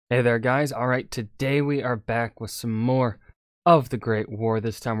Hey there, guys. Alright, today we are back with some more of the Great War.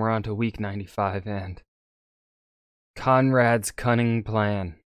 This time we're on to week 95 and Conrad's cunning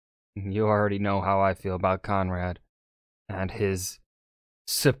plan. You already know how I feel about Conrad and his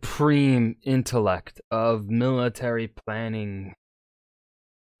supreme intellect of military planning,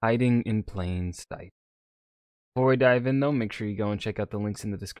 hiding in plain sight. Before we dive in, though, make sure you go and check out the links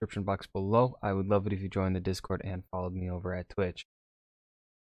in the description box below. I would love it if you joined the Discord and followed me over at Twitch.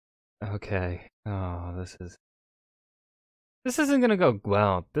 Okay. Oh, this isn't gonna go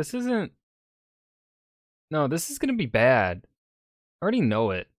well. This is gonna be bad. I already know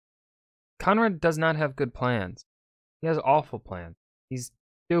it. Conrad does not have good plans. He has awful plans. He's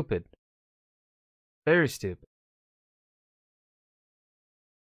stupid. Very stupid.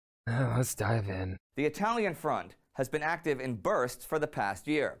 Let's dive in. The Italian front has been active in bursts for the past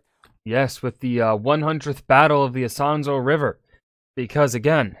year. Yes, with the 100th battle of the Isonzo River. Because,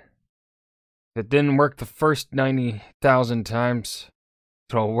 again, if it didn't work the first 90,000 times,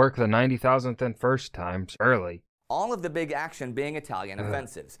 it'll work the 90,000th and first time, surely. All of the big action being Italian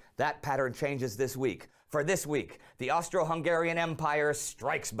offensives. That pattern changes this week. For this week, the Austro-Hungarian Empire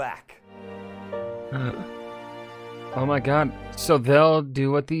strikes back. Oh my god, so they'll do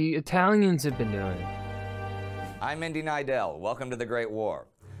what the Italians have been doing. I'm Indy Nidell. Welcome to the Great War.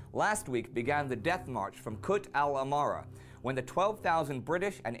 Last week began the death march from Kut al-Amara, when the 12,000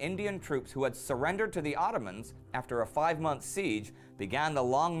 British and Indian troops who had surrendered to the Ottomans after a 5-month siege began the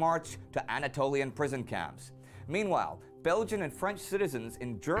long march to Anatolian prison camps. Meanwhile, Belgian and French citizens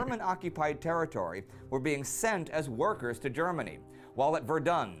in German-occupied territory were being sent as workers to Germany, while at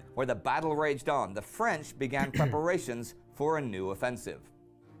Verdun, where the battle raged on, the French began preparations for a new offensive.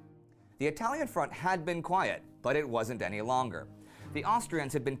 The Italian front had been quiet, but it wasn't any longer. The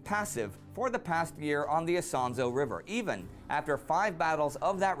Austrians had been passive for the past year on the Isonzo River, even after 5 battles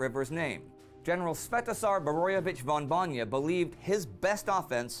of that river's name. General Svetozar Boroyevich von Banya believed his best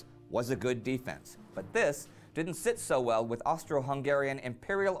offense was a good defense. But this didn't sit so well with Austro-Hungarian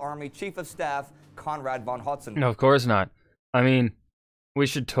Imperial Army Chief of Staff Conrad von Hotzendorf. No, of course not. I mean, we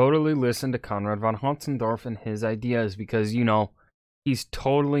should totally listen to Conrad von Hotzendorf and his ideas because, you know, he's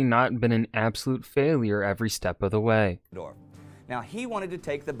totally not been an absolute failure every step of the way. Now, he wanted to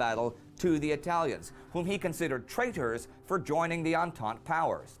take the battle to the Italians, whom he considered traitors for joining the Entente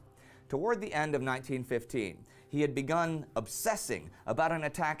powers. Toward the end of 1915, he had begun obsessing about an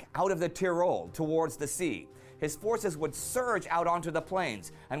attack out of the Tyrol towards the sea. His forces would surge out onto the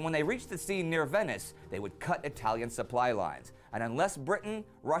plains, and when they reached the sea near Venice, they would cut Italian supply lines. And unless Britain,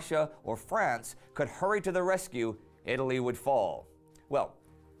 Russia, or France could hurry to the rescue, Italy would fall. Well,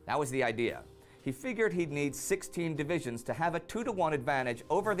 that was the idea. He figured he'd need 16 divisions to have a 2-to-1 advantage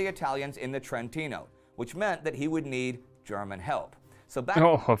over the Italians in the Trentino, which meant that he would need German help. So back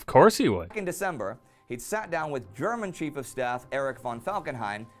of course he would. In December, he'd sat down with German Chief of Staff Erich von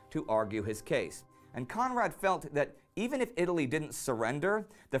Falkenhayn to argue his case. And Conrad felt that even if Italy didn't surrender,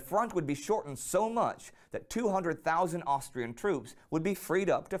 the front would be shortened so much that 200,000 Austrian troops would be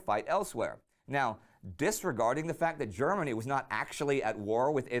freed up to fight elsewhere. Now, disregarding the fact that Germany was not actually at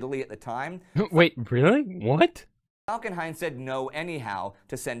war with Italy at the time. Wait, really? What? Falkenhayn said no anyhow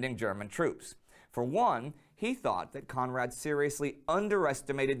to sending German troops. For one, he thought that Conrad seriously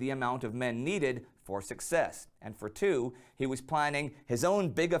underestimated the amount of men needed for success. And for two, he was planning his own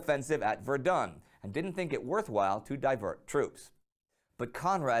big offensive at Verdun and didn't think it worthwhile to divert troops. But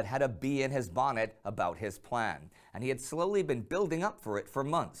Conrad had a bee in his bonnet about his plan, and he had slowly been building up for it for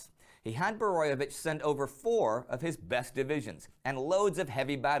months. He had Boroyevich send over 4 of his best divisions and loads of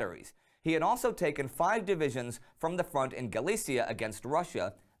heavy batteries. He had also taken 5 divisions from the front in Galicia against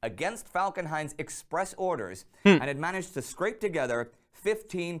Russia, against Falkenhayn's express orders, and had managed to scrape together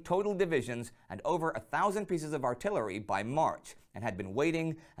 15 total divisions and over 1,000 pieces of artillery by March, and had been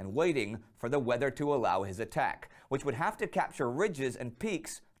waiting and waiting for the weather to allow his attack, which would have to capture ridges and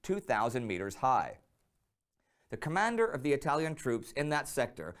peaks 2,000 meters high. The commander of the Italian troops in that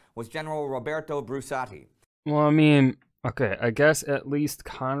sector was General Roberto Brusati. Well, I mean, okay, I guess at least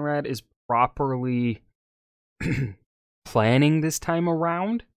Conrad is properly planning this time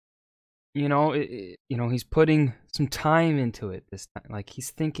around. You know, he's putting some time into it this time. Like,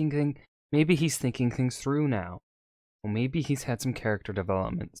 maybe he's thinking things through now. Well, maybe he's had some character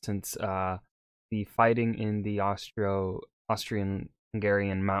development since the fighting in the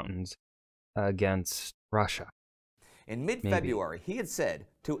Austrian-Hungarian mountains against Russia. In mid-February, he had said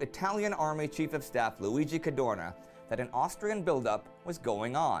to Italian Army Chief of Staff Luigi Cadorna that an Austrian buildup was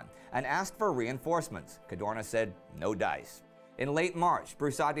going on and asked for reinforcements. Cadorna said, no dice. In late March,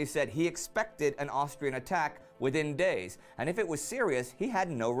 Brusati said he expected an Austrian attack within days, and if it was serious, he had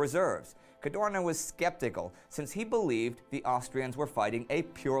no reserves. Cadorna was skeptical, since he believed the Austrians were fighting a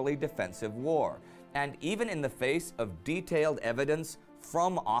purely defensive war. And even in the face of detailed evidence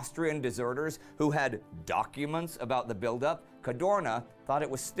from Austrian deserters who had documents about the buildup, Cadorna thought it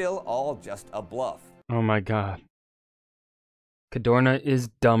was still all just a bluff. Oh my god. Cadorna is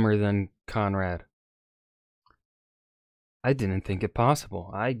dumber than Conrad. I didn't think it possible.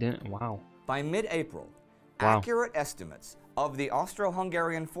 Wow. By mid-April, Wow. accurate estimates of the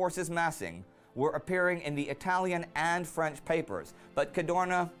Austro-Hungarian forces massing were appearing in the Italian and French papers, but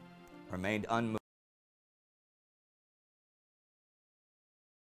Cadorna remained unmoved.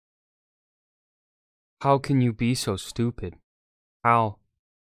 How can you be so stupid? How?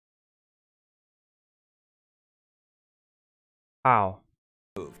 How?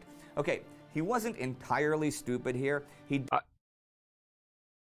 Okay, he wasn't entirely stupid here. He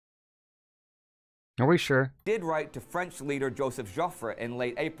Are we sure? did write to French leader Joseph Joffre in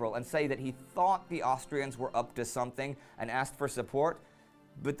late April and say that he thought the Austrians were up to something and asked for support,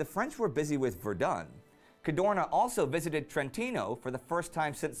 but the French were busy with Verdun. Cadorna also visited Trentino for the first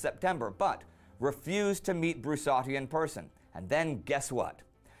time since September, but refused to meet Brusati in person. And then guess what?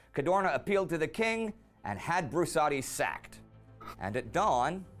 Cadorna appealed to the king and had Brusati sacked. And at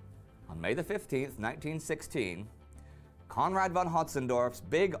dawn, on May the 15th, 1916, Conrad von Hotzendorf's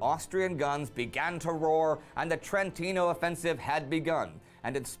big Austrian guns began to roar, and the Trentino offensive had begun.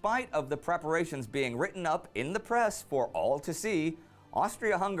 And in spite of the preparations being written up in the press for all to see,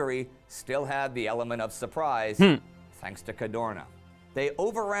 Austria-Hungary still had the element of surprise, thanks to Cadorna. They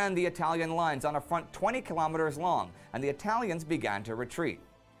overran the Italian lines on a front 20 kilometers long, and the Italians began to retreat.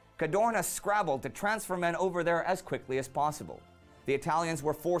 Cadorna scrabbled to transfer men over there as quickly as possible. The Italians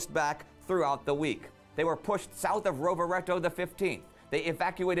were forced back throughout the week. They were pushed south of Rovereto the 15th. They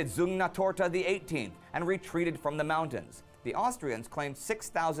evacuated Zugna Torta the 18th and retreated from the mountains. The Austrians claimed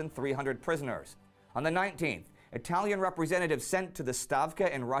 6,300 prisoners. On the 19th, Italian representatives sent to the Stavka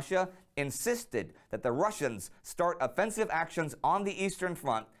in Russia insisted that the Russians start offensive actions on the Eastern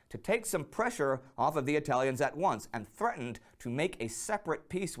Front to take some pressure off of the Italians at once, and threatened to make a separate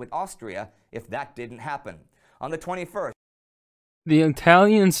peace with Austria if that didn't happen. On the 21st, The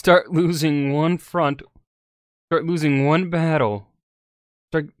Italians start losing one front, start losing one battle,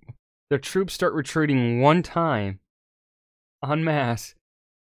 their troops start retreating one time, en masse,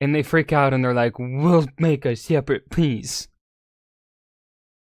 and they freak out and they're like, we'll make a separate peace.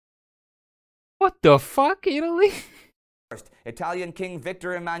 What the fuck, Italy? Italian King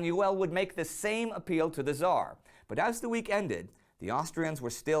Victor Emmanuel would make the same appeal to the Tsar. But as the week ended, the Austrians were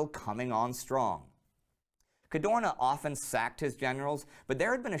still coming on strong. Cadorna often sacked his generals, but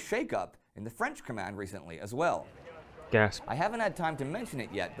there had been a shakeup in the French command recently as well. Gasp. I haven't had time to mention it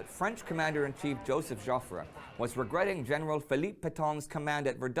yet, but French Commander-in-Chief Joseph Joffre was regretting General Philippe Pétain's command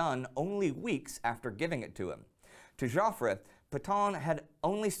at Verdun only weeks after giving it to him. To Joffre, Pétain had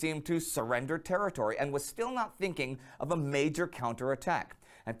only seemed to surrender territory and was still not thinking of a major counterattack.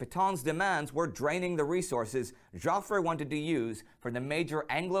 And Pétain's demands were draining the resources Joffre wanted to use for the major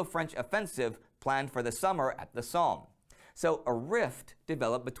Anglo-French offensive planned for the summer at the Somme. So a rift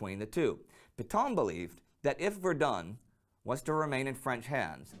developed between the two. Pétain believed that if Verdun was to remain in French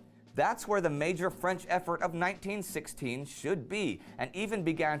hands, that's where the major French effort of 1916 should be, and even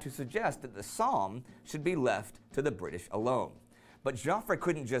began to suggest that the Somme should be left to the British alone. But Joffre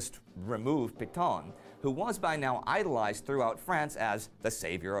couldn't just remove Pétain, who was by now idolized throughout France as the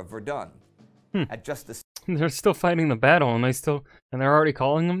savior of Verdun. At just the They're still fighting the battle, and they're already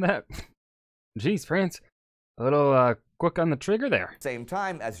calling them that? Jeez, France, a little quick on the trigger there. same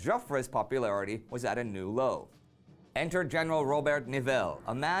time as Joffre's popularity was at a new low. Enter General Robert Nivelle,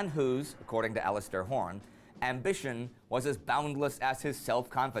 a man whose, according to Alistair Horn, ambition was as boundless as his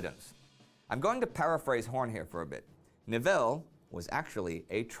self-confidence. I'm going to paraphrase Horn here for a bit. Nivelle was actually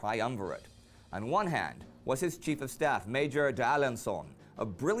a triumvirate. On one hand was his chief of staff, Major d'Alençon, a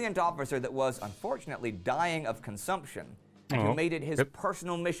brilliant officer that was unfortunately dying of consumption, and who made it his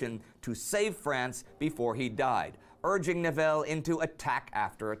personal mission to save France before he died, urging Nivelle into attack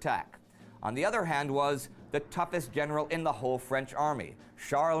after attack. On the other hand was the toughest general in the whole French army,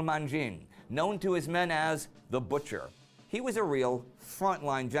 Charles Mangin, known to his men as the Butcher. He was a real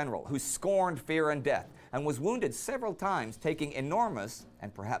frontline general who scorned fear and death and was wounded several times, taking enormous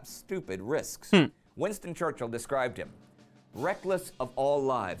and perhaps stupid risks. Winston Churchill described him, reckless of all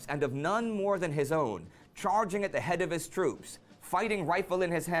lives and of none more than his own, charging at the head of his troops, fighting rifle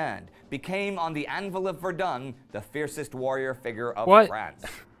in his hand, became on the anvil of Verdun the fiercest warrior figure of France.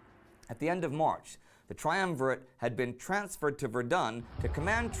 At the end of March, the triumvirate had been transferred to Verdun to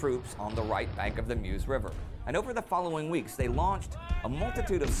command troops on the right bank of the Meuse River. and over the following weeks they launched a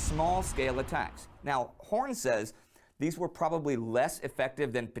multitude of small-scale attacks. Now, Horn says these were probably less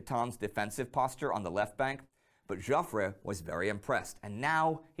effective than Pétain's defensive posture on the left bank, but Joffre was very impressed, and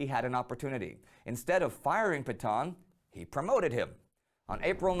now he had an opportunity. Instead of firing Pétain, he promoted him. On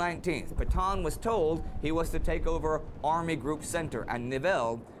April 19th, Pétain was told he was to take over Army Group Center, and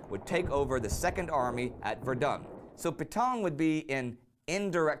Nivelle would take over the Second Army at Verdun. So Pétain would be in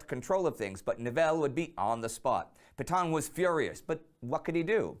indirect control of things, but Nivelle would be on the spot. Pétain was furious, but what could he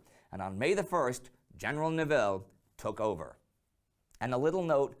do? And on May the 1st, General Nivelle took over. And a little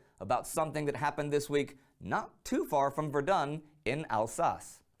note about something that happened this week not too far from Verdun in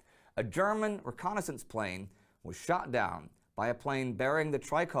Alsace. A German reconnaissance plane was shot down by a plane bearing the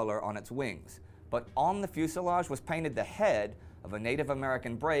tricolor on its wings, but on the fuselage was painted the head of a Native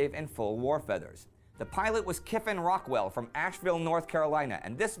American brave in full war feathers. The pilot was Kiffin Rockwell from Asheville, North Carolina,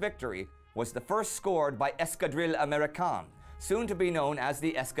 and this victory was the first scored by Escadrille Americaine, soon to be known as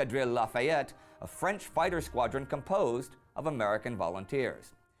the Escadrille Lafayette, a French fighter squadron composed of American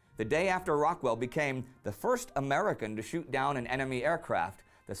volunteers. The day after Rockwell became the first American to shoot down an enemy aircraft,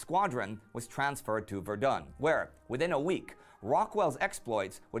 the squadron was transferred to Verdun, where, within a week, Rockwell's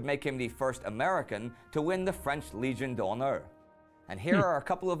exploits would make him the first American to win the French Legion d'Honneur. And here are a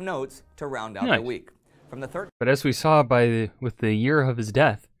couple of notes to round out the week. From the But as we saw with the year of his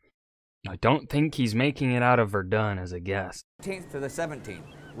death, I don't think he's making it out of Verdun as a guest. 13th to the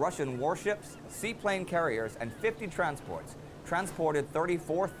 17th, Russian warships, seaplane carriers, and 50 transports transported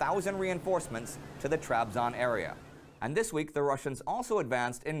 34,000 reinforcements to the Trabzon area. And this week, the Russians also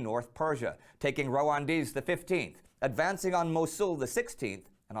advanced in North Persia, taking Rawandis the 15th, advancing on Mosul the 16th,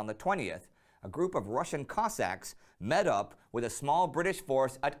 and on the 20th, a group of Russian Cossacks met up with a small British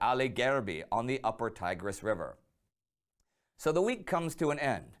force at Ali Gerbi on the upper Tigris River. So the week comes to an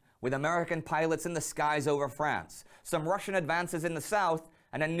end, with American pilots in the skies over France, some Russian advances in the south,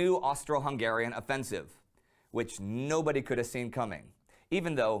 and a new Austro-Hungarian offensive, which nobody could have seen coming,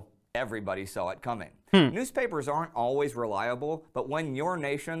 even though everybody saw it coming. Newspapers aren't always reliable, but when your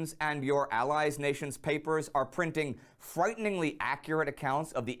nation's and your allies' nations' papers are printing frighteningly accurate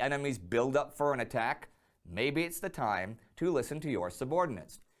accounts of the enemy's buildup for an attack, maybe it's the time to listen to your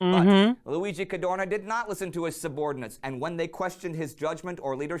subordinates. But Luigi Cadorna did not listen to his subordinates, and when they questioned his judgment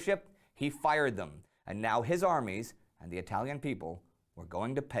or leadership, he fired them. And now his armies and the Italian people were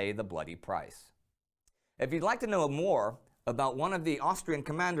going to pay the bloody price. If you'd like to know more about one of the Austrian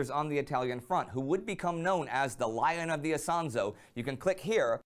commanders on the Italian front who would become known as the Lion of the Isonzo, you can click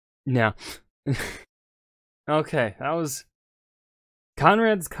here. Now, okay, that was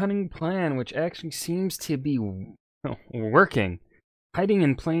Conrad's cunning plan, which actually seems to be working. Hiding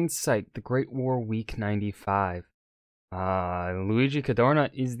in plain sight, the Great War Week 95. Luigi Cadorna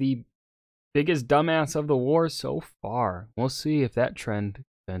is the biggest dumbass of the war so far. We'll see if that trend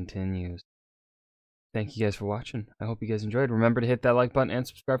continues. Thank you guys for watching. I hope you guys enjoyed. Remember to hit that like button and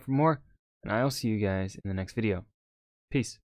subscribe for more. And I'll see you guys in the next video. Peace.